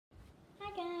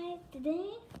Today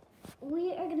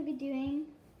we are going to be doing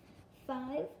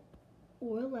 5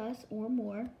 or less or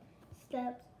more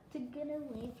steps to get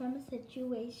away from a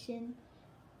situation.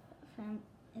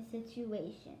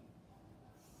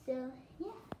 So yeah,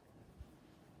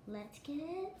 let's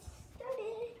get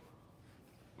started.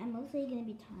 I'm mostly going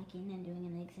to be talking and doing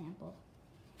an example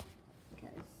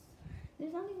because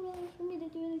there's nothing really for me to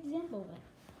do an example with.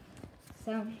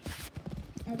 So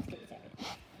let's get started.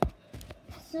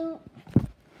 So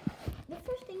the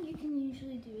first thing you can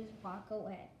usually do is walk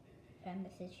away from the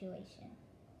situation,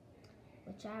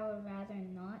 which I would rather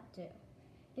not do.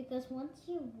 Because once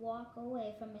you walk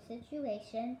away from a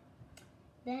situation,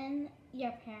 then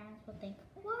your parents will think,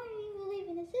 why are you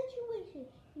leaving the situation?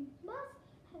 You must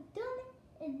have done it,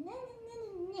 and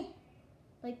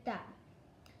like that.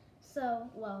 So,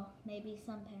 well, maybe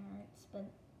some parents,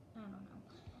 but I don't know.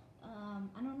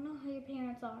 I don't know how your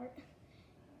parents are.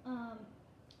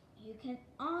 You can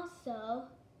also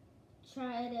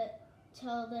try to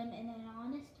tell them in an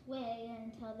honest way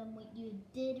and tell them what you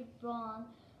did wrong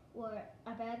or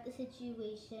about the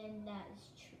situation that is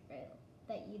true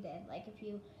that you did. Like if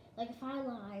I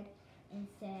lied and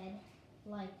said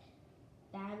like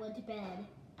that I went to bed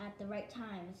at the right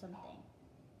time or something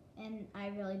and I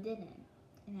really didn't,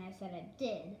 and I said I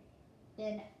did,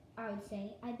 then I would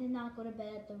say I did not go to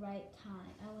bed at the right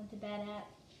time. I went to bed at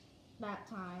that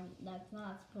time. That's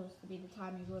not supposed to be the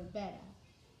time you go to bed at.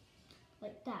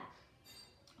 Like that.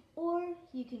 Or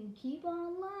you can keep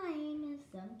on lying, as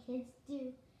some kids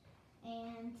do,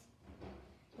 and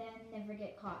then never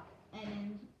get caught, and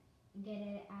then get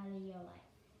it out of your life.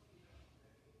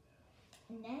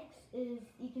 Next is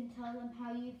you can tell them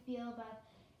how you feel about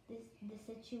the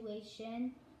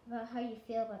situation, about how you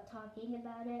feel about talking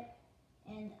about it,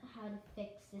 and how to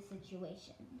fix the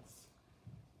situations.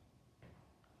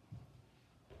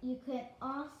 You can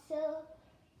also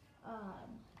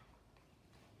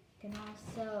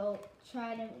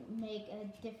try to make a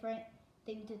different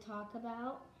thing to talk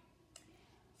about.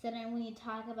 So then when you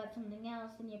talk about something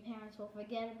else, then your parents will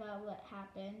forget about what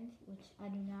happened, which I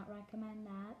do not recommend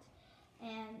that.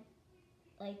 And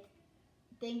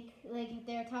think if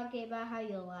they're talking about how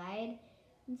you lied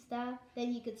and stuff,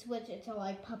 then you could switch it to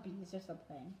like puppies or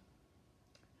something,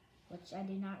 which I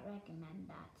do not recommend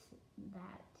that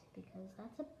because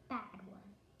that's a bad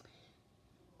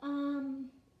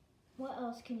one. What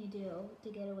else can you do to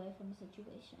get away from a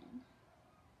situation?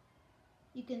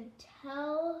 You can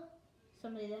tell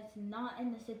somebody that's not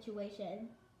in the situation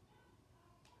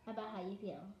about how you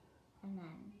feel, and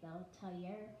then they'll tell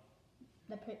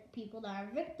the people that are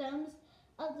victims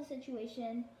of the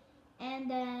situation, and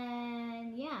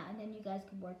then you guys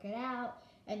can work it out,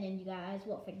 and then you guys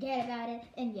won't forget about it,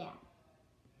 and yeah.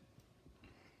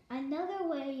 Another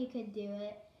way you could do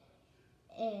it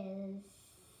is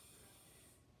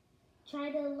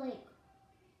try to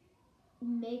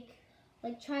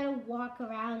try to walk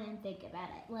around and think about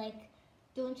it. Like,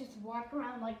 don't just walk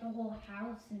around like the whole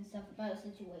house and stuff about a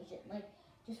situation. Like,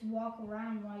 just walk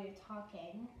around while you're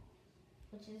talking,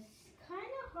 which is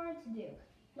kind of hard to do.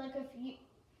 Like, let's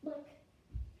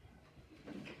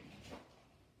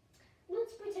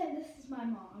pretend this is my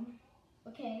mom.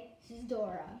 Okay, this is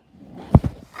Dora.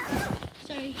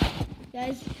 Sorry,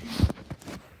 guys.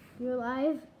 You're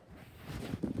alive?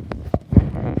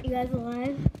 You guys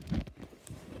alive?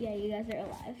 Yeah, you guys are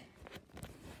alive.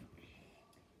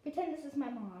 Pretend this is my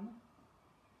mom.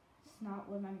 It's not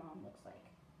what my mom looks like.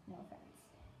 No offense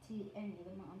to any of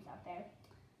the moms out there.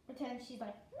 Pretend she's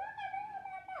like,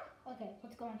 no. Okay,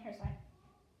 let's go on her side.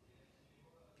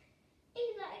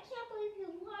 Ava, I can't believe you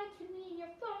lied to me and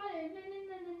your father.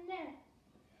 No.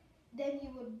 Then you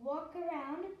would walk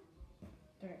around,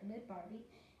 Barbie,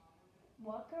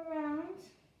 walk around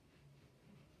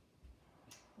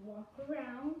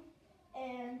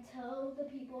and tell the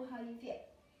people how you feel.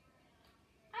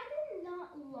 I did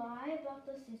not lie about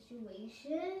the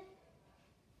situation.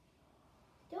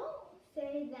 Don't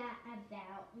say that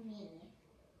about me.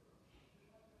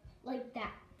 Like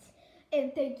that.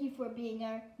 And thank you for being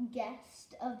our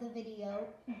guest of the video,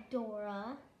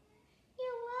 Dora.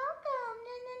 You're welcome.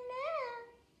 No.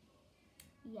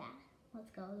 Yeah,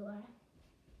 let's go, Dora.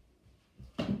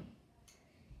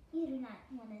 You do not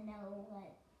want to know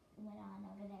what went on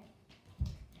over there.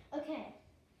 Okay.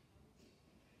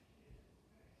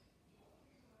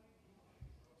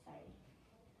 Sorry.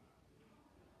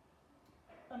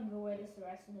 I'm going to wear this the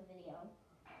rest of the video.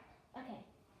 Okay.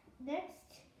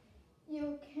 Next,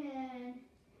 you can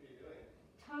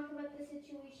talk about the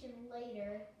situation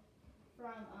later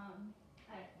from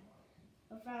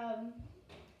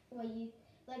what you,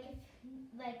 like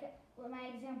my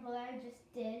example that I just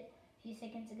did. If few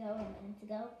seconds ago or minutes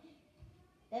ago,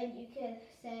 then you could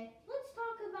say, let's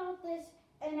talk about this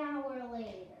an hour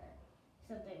later.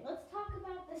 Something. Let's talk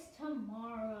about this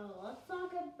tomorrow. Let's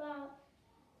talk about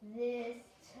this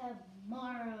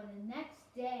tomorrow, the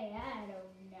next day. I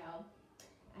don't know.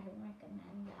 I don't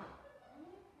recommend that.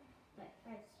 But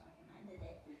I just recommended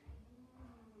it.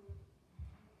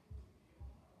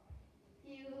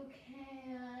 You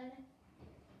can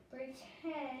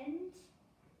pretend.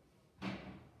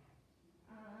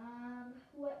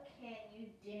 What can you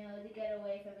do to get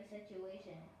away from a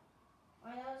situation?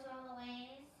 Are those all the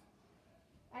ways?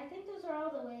 I think those are all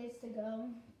the ways to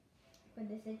go for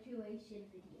the situation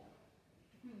video.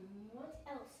 What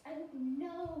else? I don't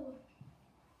know.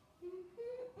 You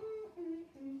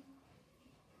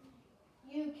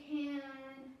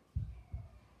can.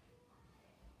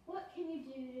 What can you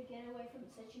do to get away from a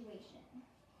situation?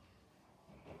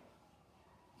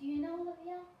 Do you know,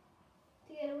 Olivia?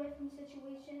 To get away from a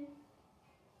situation?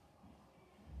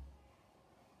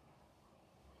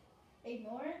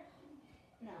 Ignore it?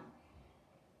 No.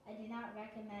 I do not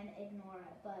recommend ignore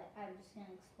it, but I'm just going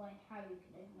to explain how you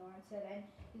can ignore it so then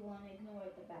you won't ignore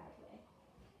it the bad way.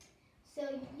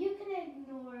 So you can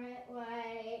ignore it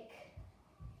like,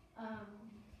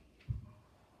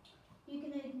 you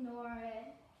can ignore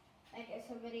it like if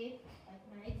somebody, like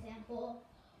my example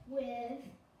with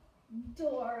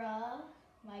Dora,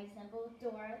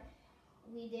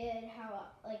 we did how,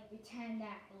 like, pretend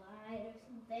that lied or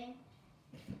something.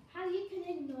 How you can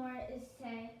ignore it is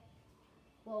say,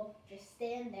 well, just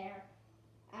stand there,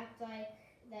 act like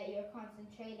that you're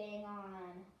concentrating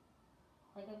on,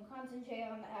 like I'm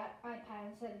concentrating on the iPad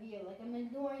instead of you, like I'm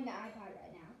ignoring the iPad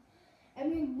right now.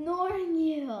 I'm ignoring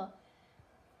you.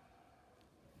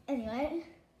 Anyway,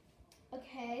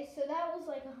 okay, so that was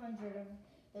like 100 of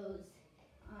those,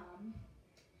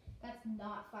 that's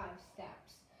not 5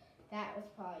 steps. That was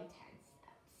probably 10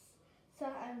 steps. So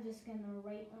I'm just gonna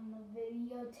write on the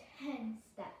video 10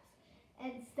 steps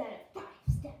instead of 5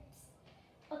 steps.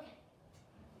 Okay,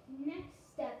 next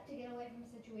step to get away from a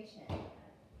situation.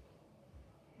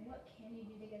 What can you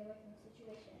do to get away from a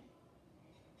situation?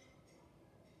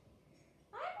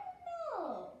 I don't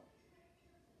know.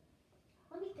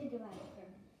 Let me think about it for a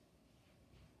minute.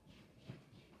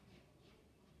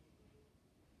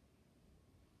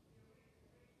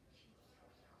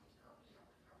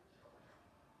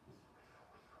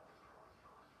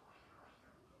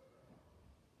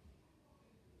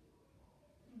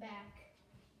 Back.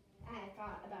 I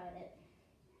thought about it.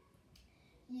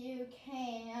 You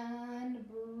can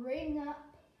bring up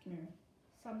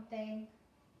something.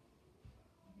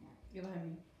 Get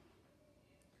behind me.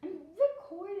 I'm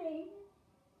recording.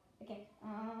 Okay.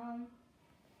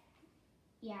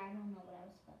 Yeah, I don't know what I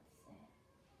was about to say.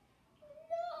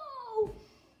 No.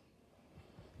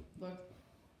 Look.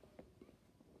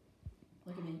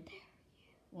 Look at me.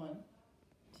 1,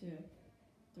 2,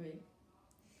 3.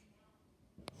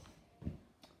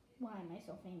 Why am I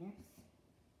so famous?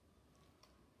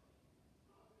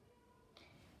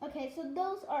 Okay, so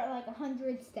those are like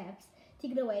 100 steps to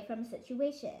get away from a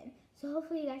situation. So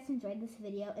hopefully you guys enjoyed this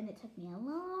video, and it took me a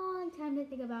long time to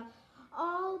think about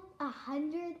all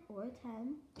 100 or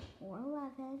 10 or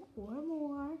 11 or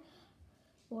more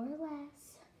or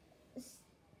less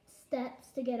steps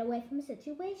to get away from a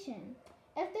situation.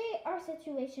 If they are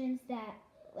situations that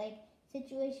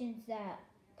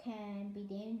can be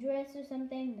dangerous or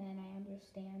something, then I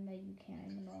understand that you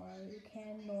can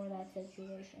ignore that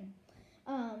situation.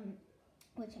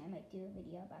 Which I might do a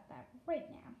video about that right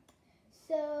now.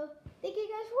 So thank you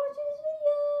guys for watching this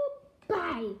video.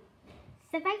 Bye.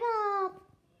 Survival.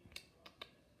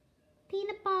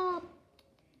 Peanut Pop.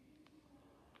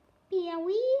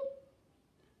 Peewee.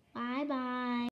 Bye bye.